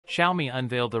Xiaomi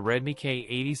unveiled the Redmi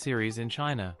K80 series in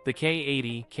China. The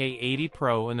K80, K80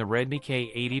 Pro and the Redmi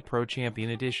K80 Pro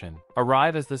Champion Edition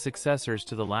arrive as the successors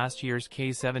to the last year's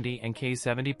K70 and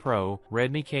K70 Pro.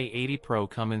 Redmi K80 Pro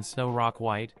come in Snow Rock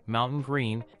White, Mountain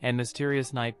Green, and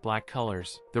Mysterious Night Black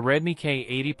colors. The Redmi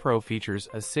K80 Pro features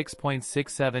a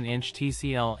 6.67-inch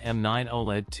TCL M9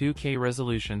 OLED 2K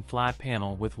resolution flat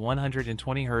panel with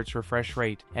 120Hz refresh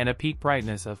rate and a peak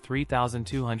brightness of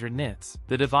 3200 nits.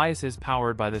 The device is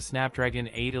powered by the Snapdragon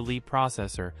 8 Elite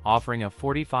processor, offering a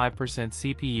 45%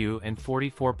 CPU and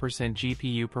 44%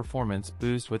 GPU performance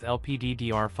boost with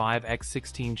LPDDR5X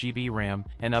 16GB RAM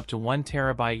and up to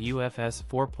 1TB UFS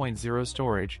 4.0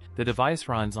 storage. The device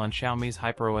runs on Xiaomi's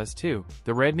HyperOS 2.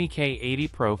 The Redmi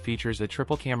K80 Pro features a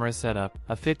triple camera setup,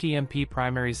 a 50MP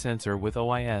primary sensor with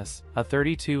OIS, a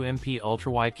 32MP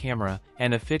ultra-wide camera,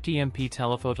 and a 50MP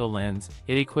telephoto lens.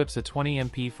 It equips a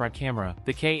 20MP front camera.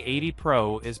 The K80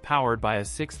 Pro is powered by a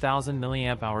 6000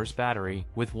 mAh battery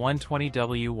with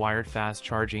 120W wired fast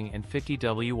charging and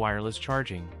 50W wireless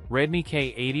charging. Redmi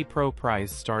K80 Pro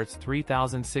price starts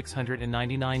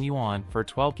 3,699 yuan for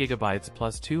 12GB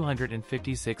plus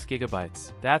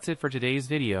 256GB. That's it for today's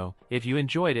video. If you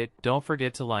enjoyed it, don't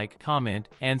forget to like, comment,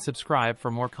 and subscribe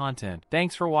for more content.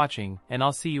 Thanks for watching, and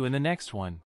I'll see you in the next one.